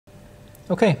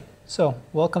Okay, so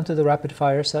welcome to the rapid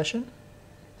fire session.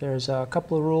 There's a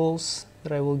couple of rules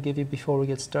that I will give you before we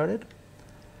get started.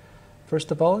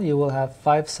 First of all, you will have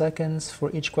 5 seconds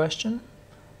for each question.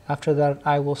 After that,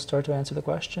 I will start to answer the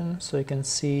question so you can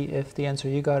see if the answer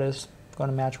you got is going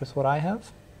to match with what I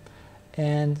have.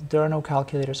 And there are no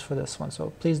calculators for this one,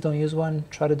 so please don't use one.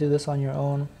 Try to do this on your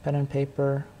own, pen and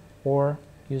paper, or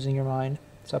using your mind.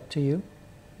 It's up to you.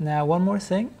 Now, one more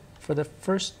thing. For the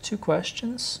first 2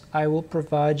 questions, I will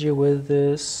provide you with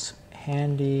this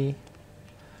handy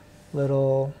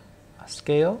little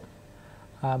scale,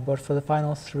 but for the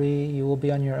final 3, you will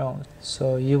be on your own.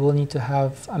 So you will need to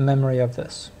have a memory of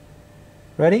this.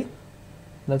 Ready?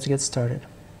 Let's get started.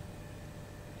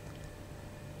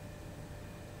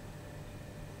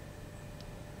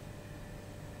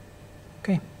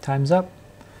 Okay, time's up.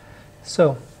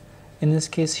 So, in this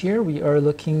case here, we are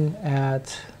looking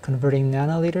at converting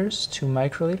nanoliters to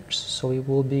microliters. So we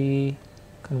will be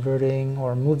converting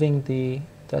or moving the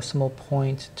decimal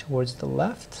point towards the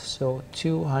left. So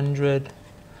 200,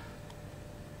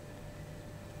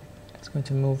 it's going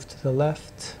to move to the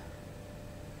left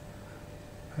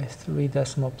by 3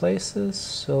 decimal places.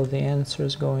 So the answer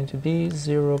is going to be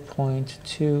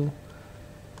 0.2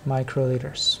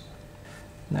 microliters.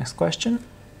 Next question.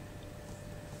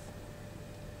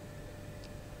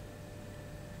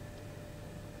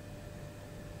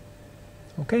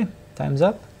 Okay, time's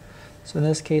up. So in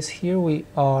this case here, we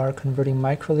are converting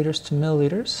microliters to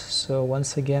milliliters. So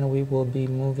once again, we will be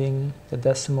moving the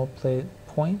decimal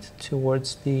point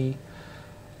towards the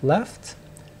left.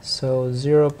 So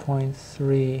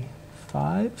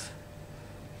 0.35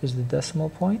 is the decimal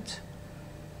point.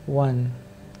 1,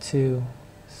 2,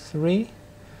 3.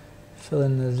 Fill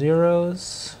in the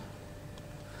zeros.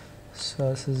 So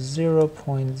this is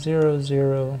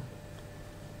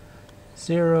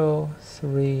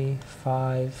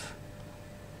 0.00035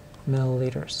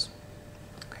 milliliters.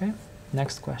 Okay,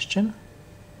 next question.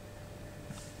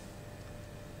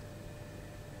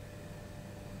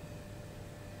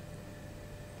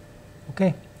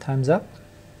 Okay, time's up.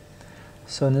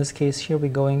 So in this case here,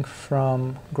 we're going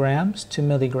from grams to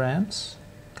milligrams.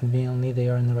 Conveniently, they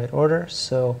are in the right order.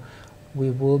 So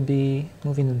we will be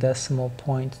moving the decimal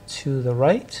point to the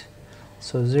right.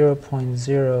 So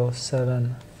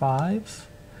 0.075,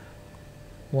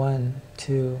 1,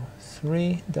 2,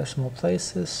 3 decimal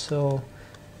places. So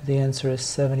the answer is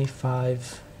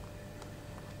 75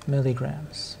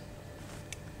 milligrams.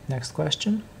 Next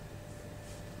question.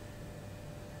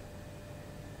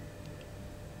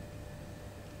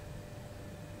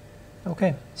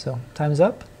 Okay, so time's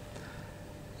up.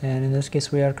 And in this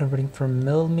case, we are converting from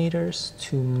millimeters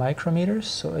to micrometers.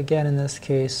 So again, in this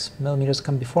case, millimeters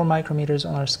come before micrometers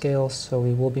on our scale, so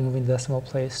we will be moving the decimal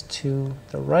place to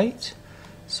the right.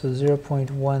 So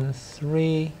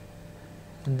 0.13,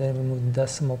 and then we move the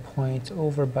decimal point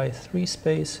over by 3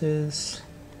 spaces,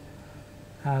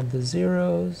 add the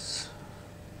zeros,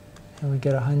 and we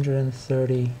get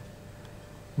 130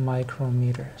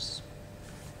 micrometers.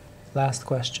 Last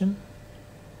question.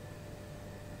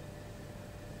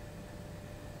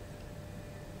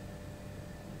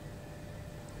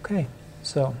 Okay,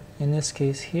 so in this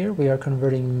case here, we are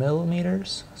converting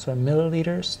milliliters to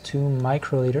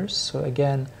microliters. So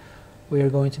again, we are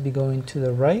going to be going to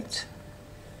the right.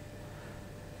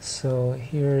 So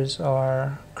here's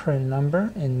our current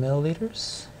number in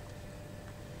milliliters.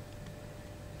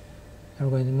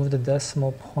 And we're going to move the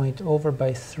decimal point over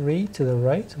by 3 to the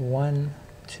right. 1,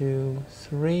 2,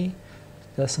 3.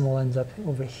 Decimal ends up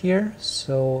over here.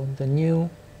 So the new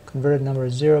converted number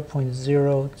is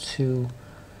 0.02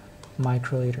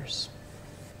 microliters.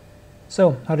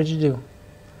 So, how did you do?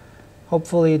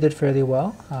 Hopefully you did fairly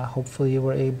well. Hopefully you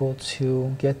were able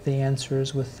to get the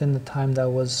answers within the time that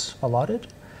was allotted.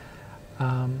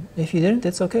 If you didn't,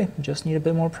 it's okay. You just need a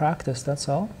bit more practice, that's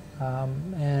all.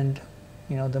 And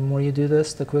you know, the more you do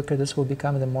this, the quicker this will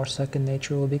become, the more second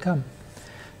nature will become.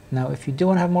 Now, if you do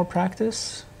want to have more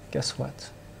practice, guess what?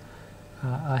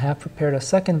 I have prepared a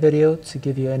second video to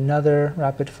give you another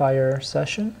rapid fire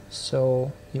session,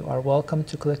 so you are welcome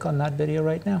to click on that video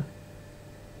right now.